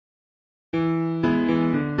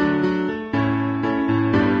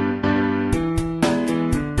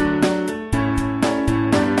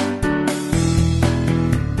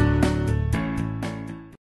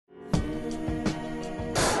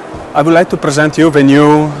I would like to present you the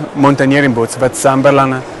new mountaineering boots that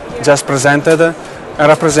Zamberlan just presented and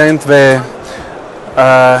represent the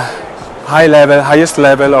highest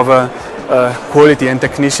level of quality and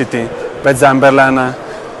technicity that Zamberlan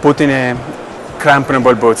put in a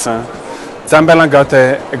cramponable boots. Zamberlan got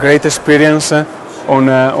a great experience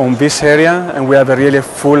on this area, and we have a really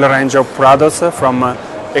full range of products from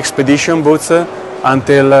expedition boots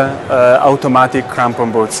until automatic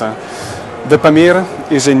crampon boots. The Pamir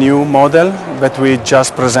is a new model that we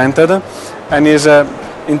just presented and is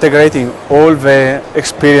integrating all the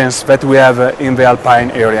experience that we have in the alpine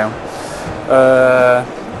area.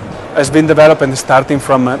 Has been developed and starting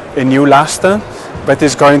from a new last that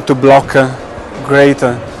is going to block great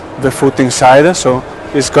the foot inside, so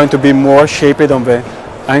it's going to be more shaped on the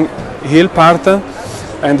heel part,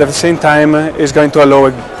 and at the same time is going to allow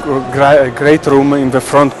a great room in the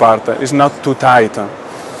front part. It's not too tight.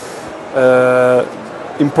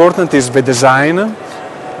 Important is the design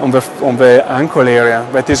on the ankle area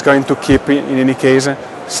that is going to keep in any case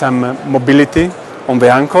some mobility on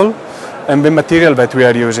the ankle, and the material that we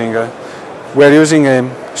are using. We are using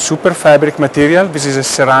a super fabric material. This is a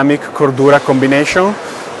ceramic cordura combination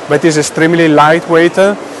that is extremely lightweight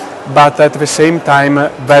but at the same time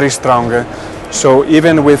very strong. So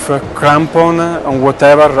even with crampon on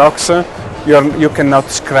whatever rocks, you cannot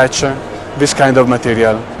scratch this kind of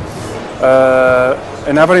material.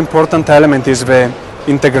 Another important element is the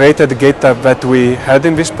integrated gate that we had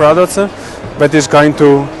in these products that is going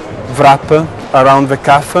to wrap around the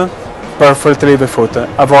calf perfectly the foot,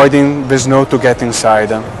 avoiding the snow to get inside.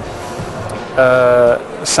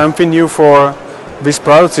 Something new for these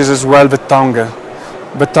products is as well the tongue.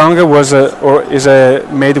 The tongue is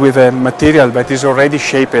made with a material that is already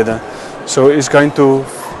shaped, so it's going to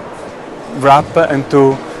wrap and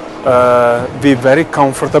to be very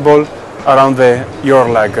comfortable around your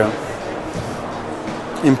leg.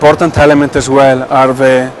 Important element as well are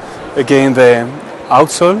the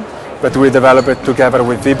outsole that we developed together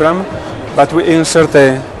with Vibram, but we insert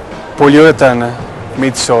a polyurethane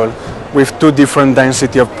midsole with two different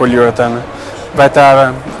density of polyurethane that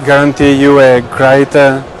guarantee you a great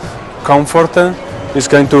comfort. It's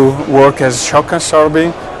going to work as shock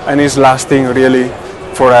absorbing and is lasting really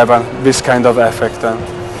forever, this kind of effect.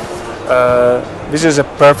 This is a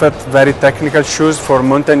perfect, very technical shoes for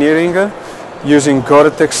mountaineering using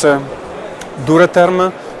Gore-Tex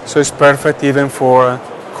Duratherm, so it's perfect even for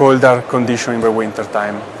colder condition in the winter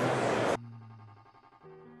time.